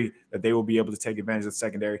agree that they will be able to take advantage of the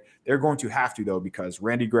secondary. They're going to have to, though, because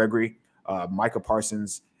Randy Gregory, Micah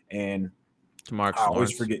Parsons, and DeMarcus I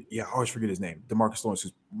always Lawrence. forget his name, DeMarcus Lawrence,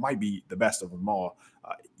 who might be the best of them all.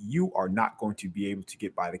 You are not going to be able to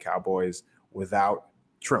get by the Cowboys without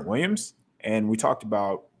Trent Williams. And we talked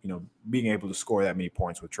about, being able to score that many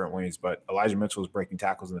points with Trent Williams, but Elijah Mitchell was breaking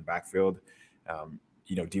tackles in the backfield.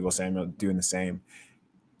 Deebo Samuel doing the same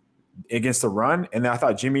against the run. And then I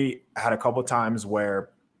thought Jimmy had a couple of times where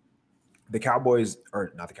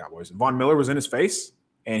Von Miller was in his face,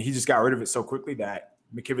 and he just got rid of it so quickly that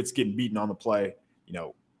McKivitz getting beaten on the play,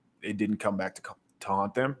 it didn't come back to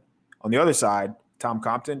haunt them. On the other side, Tom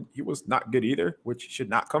Compton, he was not good either, which should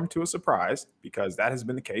not come to a surprise because that has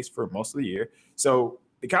been the case for most of the year. So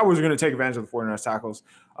the Cowboys are going to take advantage of the 49ers tackles.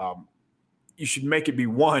 You should make it be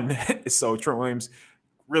 1. So Trent Williams,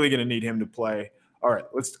 really going to need him to play. All right,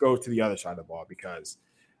 let's go to the other side of the ball because,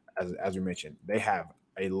 as we mentioned, they have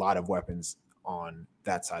a lot of weapons on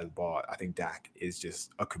that side of the ball. I think Dak is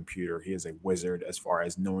just a computer. He is a wizard as far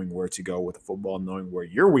as knowing where to go with the football, knowing where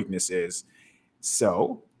your weakness is.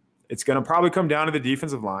 So it's going to probably come down to the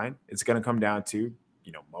defensive line. It's going to come down to,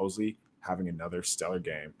 Mosley having another stellar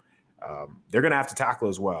game. They're going to have to tackle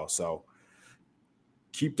as well. So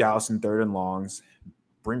keep Dallas in 3rd and longs,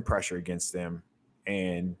 bring pressure against them.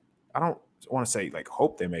 And I don't want to say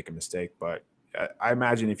hope they make a mistake, but I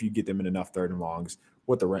imagine if you get them in enough 3rd and longs,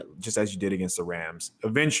 just as you did against the Rams,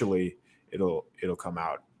 eventually it'll come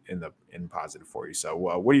out in positive for you. So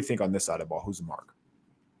what do you think on this side of the ball? Who's the mark?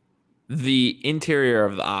 The interior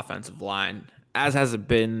of the offensive line, as has it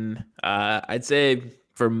been, I'd say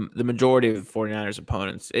for the majority of the 49ers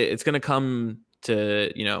opponents, it's going to come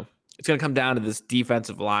to, it's going to come down to this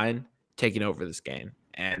defensive line taking over this game.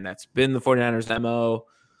 And that's been the 49ers MO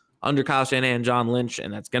under Kyle Shanahan and John Lynch,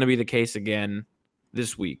 and that's going to be the case again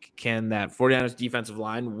this week. Can that 49ers defensive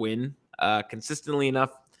line win consistently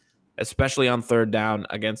enough, especially on 3rd down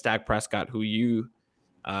against Dak Prescott, who you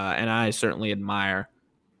and I certainly admire?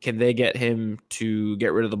 Can they get him to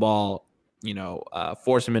get rid of the ball,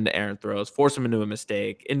 force him into errant throws, force him into a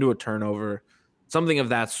mistake, into a turnover, something of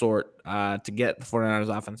that sort to get the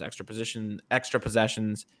 49ers offense extra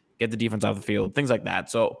possessions, get the defense off the field, things like that.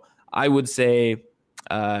 So I would say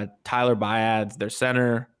Tyler Byads, their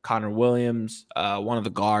center, Connor Williams, one of the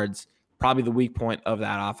guards, probably the weak point of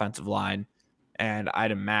that offensive line. And I'd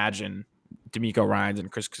imagine D'Amico Ryans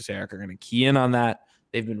and Chris Kasarik are going to key in on that.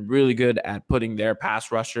 They've been really good at putting their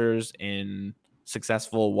pass rushers in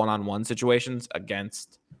successful one-on-one situations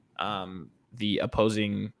against the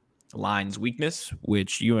opposing line's weakness,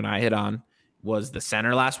 which you and I hit on, was the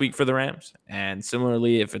center last week for the Rams. And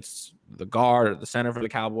similarly, if it's the guard or the center for the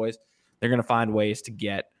Cowboys, they're going to find ways to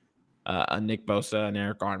get a Nick Bosa, and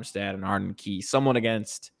Eric Armstead, and Arden Key, someone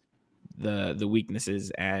against the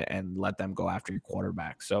weaknesses and let them go after your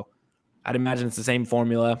quarterback. So I'd imagine it's the same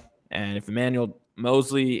formula. And if Emmanuel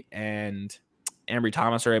Mosley and Ambry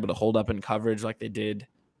Thomas are able to hold up in coverage like they did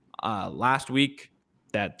last week,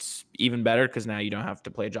 that's even better because now you don't have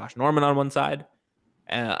to play Josh Norman on one side.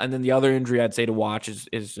 And then the other injury I'd say to watch is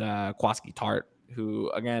Kwaski Tart,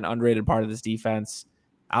 who, again, underrated part of this defense,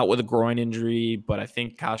 out with a groin injury. But I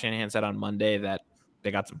think Kyle Shanahan said on Monday that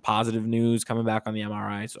they got some positive news coming back on the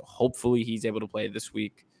MRI. So hopefully he's able to play this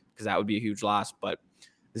week because that would be a huge loss. But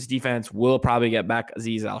this defense will probably get back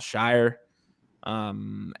Azeez Al-Shire.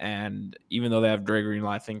 And even though they have Dre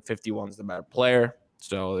Greenlaw, I think 51's the better player.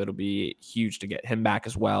 So it'll be huge to get him back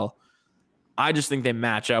as well. I just think they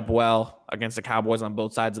match up well against the Cowboys on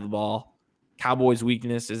both sides of the ball. Cowboys'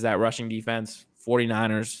 weakness is that rushing defense.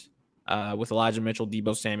 49ers with Elijah Mitchell,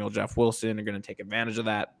 Deebo Samuel, Jeff Wilson are going to take advantage of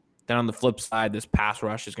that. Then on the flip side, this pass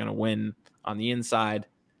rush is going to win on the inside.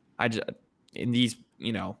 In these,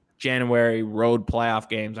 January road playoff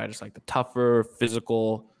games, I just like the tougher,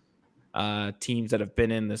 physical teams that have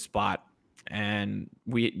been in this spot. And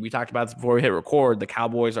we talked about this before we hit record. The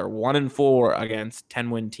Cowboys are 1-4 against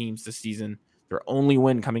 10-win teams this season. Their only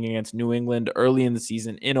win coming against New England early in the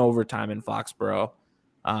season in overtime in Foxborough.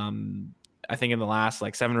 I think in the last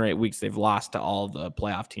 7 or 8 weeks, they've lost to all the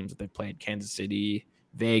playoff teams that they've played. Kansas City,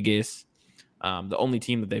 Vegas. The only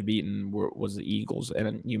team that they've beaten was the Eagles.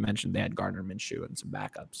 And you mentioned they had Gardner Minshew and some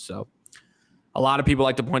backups. So a lot of people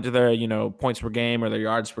like to point to their, points per game or their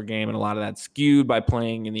yards per game, and a lot of that's skewed by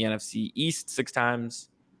playing in the NFC East 6 times.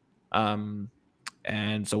 And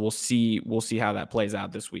so we'll see how that plays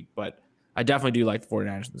out this week. But I definitely do like the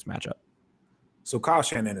 49ers in this matchup. So Kyle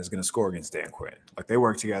Shanahan is going to score against Dan Quinn. They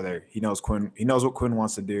work together. He knows Quinn. He knows what Quinn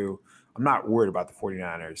wants to do. I'm not worried about the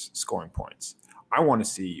 49ers scoring points. I want to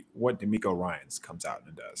see what DeMeco Ryans comes out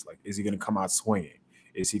and does. Is he going to come out swinging?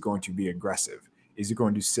 Is he going to be aggressive? Is he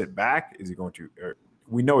going to sit back? Is he going to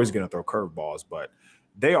we know he's going to throw curveballs, but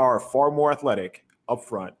they are far more athletic up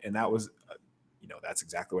front. And that was, that's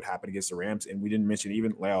exactly what happened against the Rams. And we didn't mention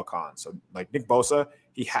even La'el Khan. So Nick Bosa,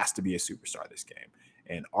 he has to be a superstar this game.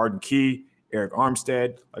 And Arden Key, Eric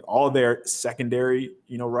Armstead, all of their secondary,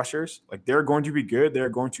 rushers, they're going to be good. They're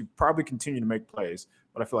going to probably continue to make plays.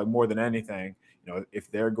 But I feel like more than anything,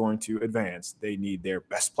 if they're going to advance, they need their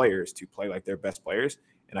best players to play like their best players.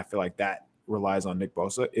 And I feel like that relies on Nick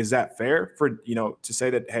Bosa. Is that fair for, to say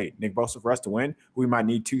that, hey, Nick Bosa, for us to win, we might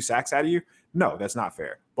need 2 sacks out of you? No, that's not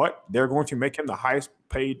fair. But they're going to make him the highest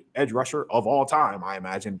paid edge rusher of all time, I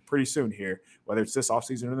imagine, pretty soon here, whether it's this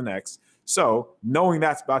offseason or the next. So knowing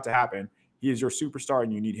that's about to happen, he is your superstar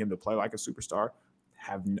and you need him to play like a superstar.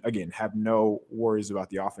 Have no worries about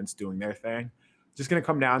the offense doing their thing. Just going to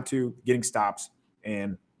come down to getting stops.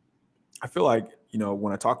 And I feel like,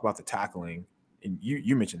 when I talk about the tackling, and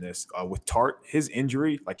you mentioned this with Tart, his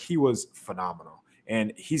injury, he was phenomenal.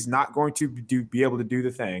 And he's not going to be able to do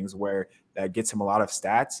the things where that gets him a lot of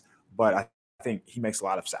stats. But I think he makes a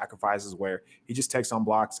lot of sacrifices where he just takes on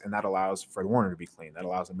blocks, and that allows Fred Warner to be clean. That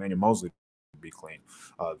allows Emmanuel Mosley to be clean.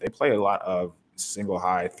 They play a lot of single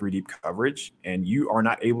high, 3-deep coverage, and you are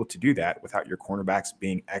not able to do that without your cornerbacks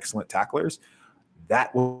being excellent tacklers.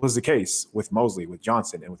 That was the case with Mosley, with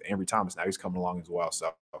Johnson, and with Ambry Thomas. Now he's coming along as well.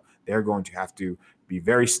 So they're going to have to be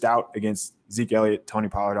very stout against Zeke Elliott, Tony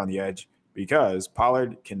Pollard on the edge, because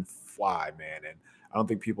Pollard can fly, man. And I don't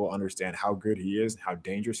think people understand how good he is, how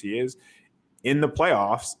dangerous he is. In the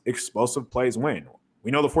playoffs, explosive plays win.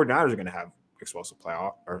 We know the 49ers are going to have explosive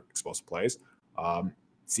plays.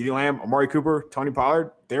 CeeDee Lamb, Amari Cooper, Tony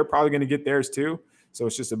Pollard, they're probably going to get theirs too. So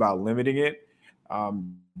it's just about limiting it.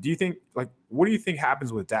 Do you think, what do you think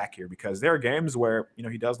happens with Dak here? Because there are games where,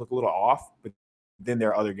 he does look a little off, but then there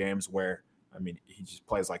are other games where, he just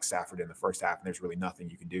plays like Stafford in the first half and there's really nothing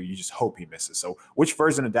you can do. You just hope he misses. So which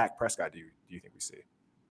version of Dak Prescott do you think we see?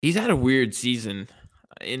 He's had a weird season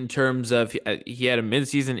in terms of he had a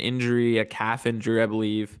midseason injury, a calf injury, I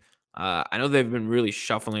believe. I know they've been really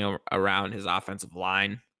shuffling around his offensive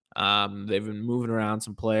line. They've been moving around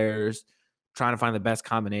some players, trying to find the best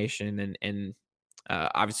combination, and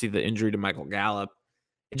obviously the injury to Michael Gallup.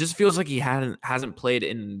 It just feels like he hasn't played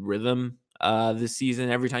in rhythm this season.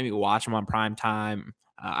 Every time you watch him on prime time,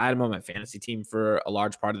 I had him on my fantasy team for a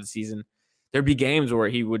large part of the season. There'd be games where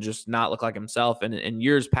he would just not look like himself. And in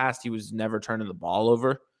years past, he was never turning the ball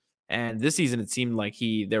over. And this season, it seemed like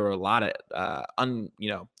there were a lot of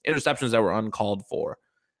interceptions that were uncalled for.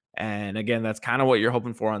 And again, that's kind of what you're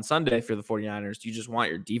hoping for on Sunday for the 49ers. You just want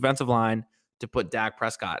your defensive line to put Dak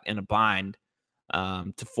Prescott in a bind,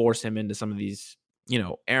 to force him into some of these,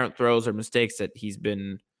 errant throws or mistakes that he's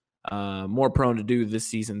been more prone to do this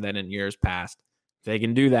season than in years past. If they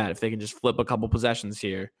can do that, if they can just flip a couple possessions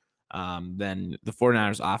here, then the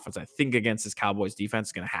 49ers offense, I think, against this Cowboys defense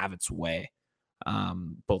is going to have its way.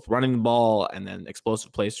 Both running the ball and then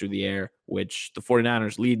explosive plays through the air, which the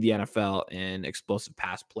 49ers lead the NFL in explosive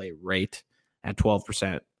pass play rate at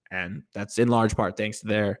 12%. And that's in large part thanks to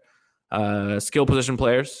their skill position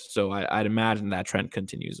players. So I'd imagine that trend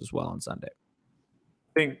continues as well on Sunday.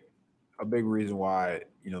 I think a big reason why,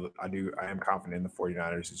 I am confident in the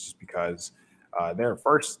 49ers is just because they're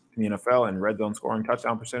first in the NFL in red zone scoring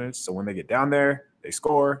touchdown percentage. So when they get down there, they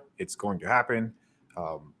score. It's going to happen.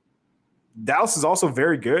 Dallas is also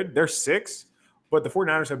very good. They're 6th, but the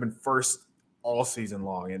 49ers have been first all season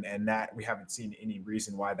long, and that we haven't seen any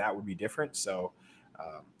reason why that would be different. So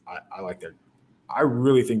I like their – I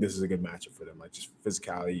really think this is a good matchup for them, like just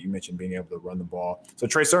physicality. You mentioned being able to run the ball. So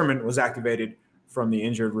Trey Sermon was activated from the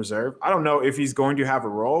injured reserve. I don't know if he's going to have a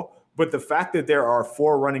role, but the fact that there are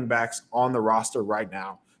 4 running backs on the roster right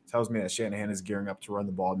now tells me that Shanahan is gearing up to run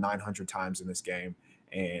the ball 900 times in this game.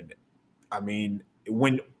 And, I mean –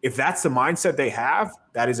 if that's the mindset they have,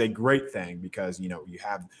 that is a great thing because, you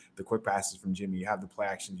have the quick passes from Jimmy, you have the play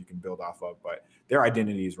actions you can build off of, but their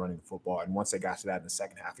identity is running the football. And once they got to that in the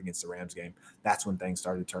second half against the Rams game, that's when things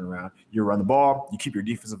started to turn around. You run the ball, you keep your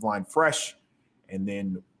defensive line fresh, and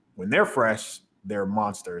then when they're fresh, they're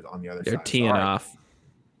monsters on the other side. They're teeing off.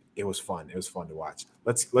 It was fun. It was fun to watch.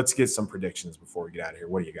 Let's get some predictions before we get out of here.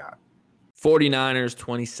 What do you got? 49ers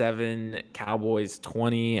 27, Cowboys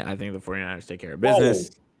 20. I think the 49ers take care of business.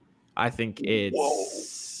 Whoa. I think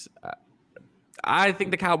it's I think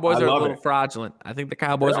the Cowboys are a little fraudulent. I think the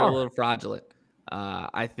Cowboys are a little fraudulent.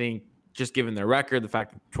 I think just given their record, the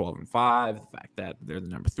fact that 12-5, the fact that they're the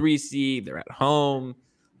number 3 seed, they're at home.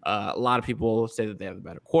 A lot of people say that they have the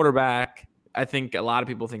better quarterback. I think a lot of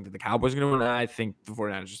people think that the Cowboys are going to win. I think the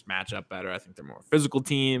 49ers just match up better. I think they're more a physical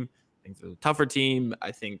team. I think they're a tougher team.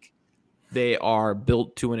 I think they are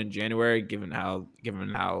built to win in January, given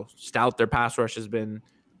how stout their pass rush has been.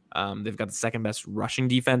 They've got the second best rushing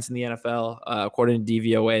defense in the NFL. According to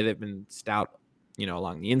DVOA, they've been stout,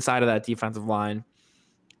 along the inside of that defensive line.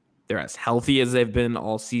 They're as healthy as they've been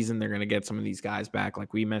all season. They're going to get some of these guys back,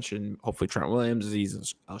 like we mentioned. Hopefully, Trent Williams,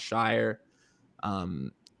 Azeez Al-Shaair.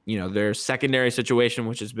 Their secondary situation,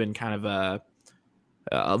 which has been kind of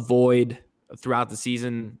a void throughout the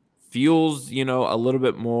season, feels, a little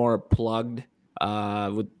bit more plugged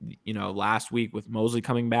with, last week with Mosley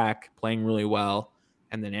coming back, playing really well.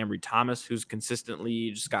 And then Ambry Thomas, who's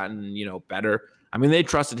consistently just gotten, better. I mean, they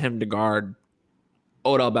trusted him to guard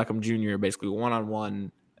Odell Beckham Jr. basically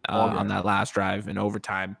one-on-one on that last drive in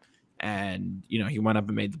overtime. And, he went up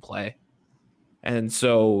and made the play. And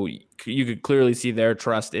so you could clearly see their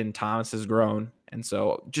trust in Thomas has grown. And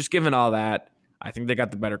so just given all that, I think they got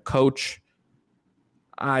the better coach.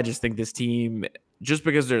 I just think this team, just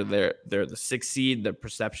because they're the 6th seed, the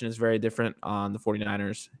perception is very different on the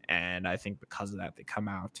 49ers. And I think because of that, they come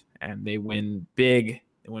out and they win big.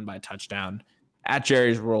 They win by a touchdown at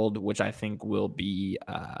Jerry's World, which I think will be,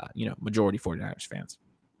 majority 49ers fans.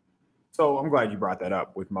 So I'm glad you brought that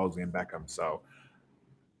up with Mosley and Beckham. So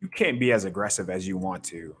you can't be as aggressive as you want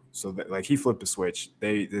to. So that, like, he flipped the switch.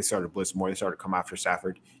 They started to blitz more. They started to come after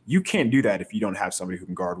Stafford. You can't do that if you don't have somebody who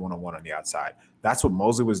can guard one-on-one on the outside. That's what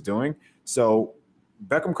Mosley was doing. So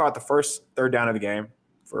Beckham caught the first third down of the game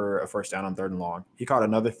for a first down on 3rd and long. He caught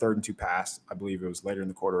another 3rd and 2 pass. I believe it was later in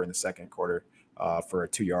the quarter, in the second quarter, for a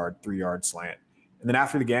 3-yard slant. And then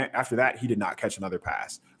after that, he did not catch another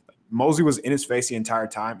pass. Mosley was in his face the entire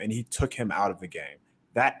time, and he took him out of the game.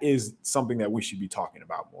 That is something that we should be talking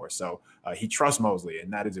about more. So he trusts Mosley,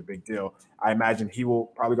 and that is a big deal. I imagine he will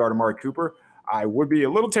probably guard Amari Cooper. I would be a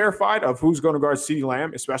little terrified of who's going to guard CeeDee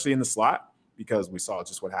Lamb, especially in the slot, because we saw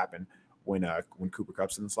just what happened when Cooper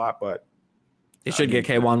Kupp's in the slot. But they should get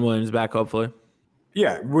K'Wan Williams back, hopefully.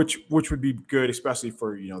 Yeah, which would be good, especially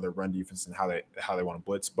for their run defense and how they want to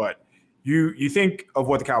blitz. But you think of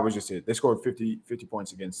what the Cowboys just did. They scored 50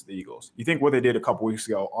 points against the Eagles. You think what they did a couple weeks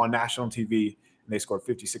ago on national TV, and they scored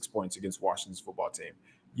 56 points against Washington's football team.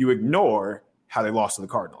 You ignore how they lost to the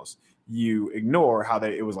Cardinals. You ignore how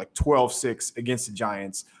it was like 12-6 against the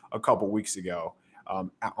Giants a couple weeks ago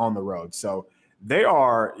on the road. So they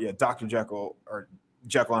are Dr. Jekyll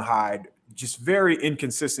and Hyde, just very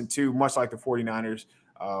inconsistent too, much like the 49ers.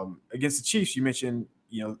 Against the Chiefs, you mentioned,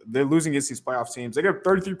 they're losing against these playoff teams. They got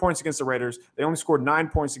 33 points against the Raiders. They only scored 9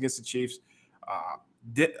 points against the Chiefs.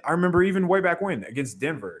 I remember even way back when against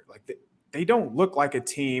Denver, like they don't look like a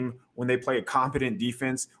team when they play a competent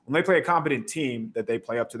defense. When they play a competent team that they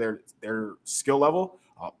play up to their skill level,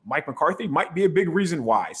 Mike McCarthy might be a big reason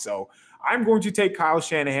why. So I'm going to take Kyle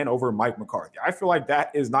Shanahan over Mike McCarthy. I feel like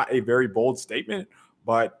that is not a very bold statement,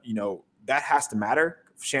 but, that has to matter.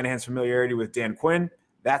 Shanahan's familiarity with Dan Quinn,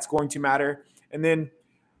 that's going to matter. And then,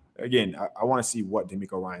 again, I want to see what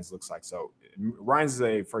DeMeco Ryans looks like. So Ryans is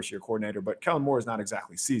a first-year coordinator, but Kellen Moore is not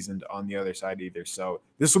exactly seasoned on the other side either. So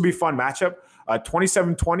this will be a fun matchup.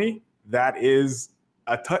 27-20, that is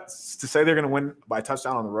a touch. To say they're going to win by a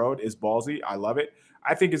touchdown on the road is ballsy. I love it.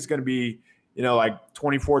 I think it's going to be, like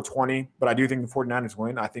 24-20, but I do think the 49ers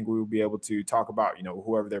win. I think we will be able to talk about,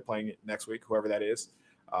 whoever they're playing next week, whoever that is.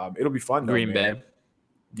 It'll be fun, though, Green man. Bay.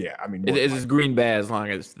 Yeah, I mean. It's Green Bay as long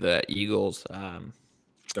as the Eagles don't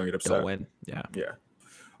get upset. Don't win. Yeah.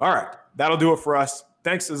 All right. That'll do it for us.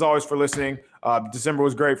 Thanks, as always, for listening. December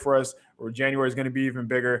was great for us. January is going to be even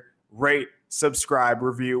bigger. Rate, subscribe,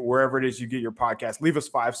 review, wherever it is you get your podcast. Leave us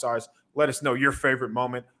 5 stars. Let us know your favorite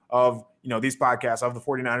moment of, these podcasts, of the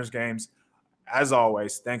 49ers games. As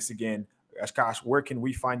always, thanks again. Akash, where can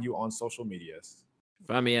we find you on social medias?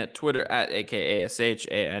 Find me at Twitter at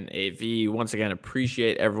AKASHANAV. Once again,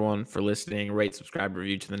 appreciate everyone for listening. Rate, subscribe,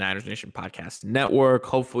 review to the Niners Nation Podcast Network.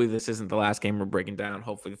 Hopefully this isn't the last game we're breaking down.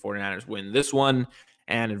 Hopefully the 49ers win this one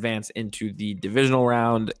and advance into the divisional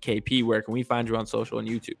round. KP, where can we find you on social and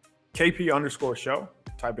YouTube? KP_show.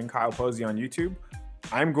 Type in Kyle Posey on YouTube.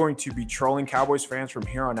 I'm going to be trolling Cowboys fans from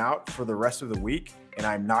here on out for the rest of the week, and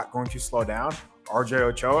I'm not going to slow down. RJ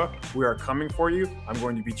Ochoa, we are coming for you. I'm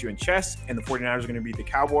going to beat you in chess, and the 49ers are going to beat the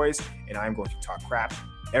Cowboys, and I'm going to talk crap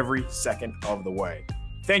every second of the way.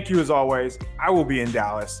 Thank you, as always. I will be in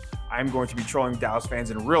Dallas. I'm going to be trolling Dallas fans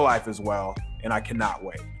in real life as well, and I cannot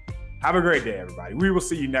wait. Have a great day, everybody. We will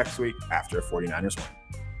see you next week after a 49ers win.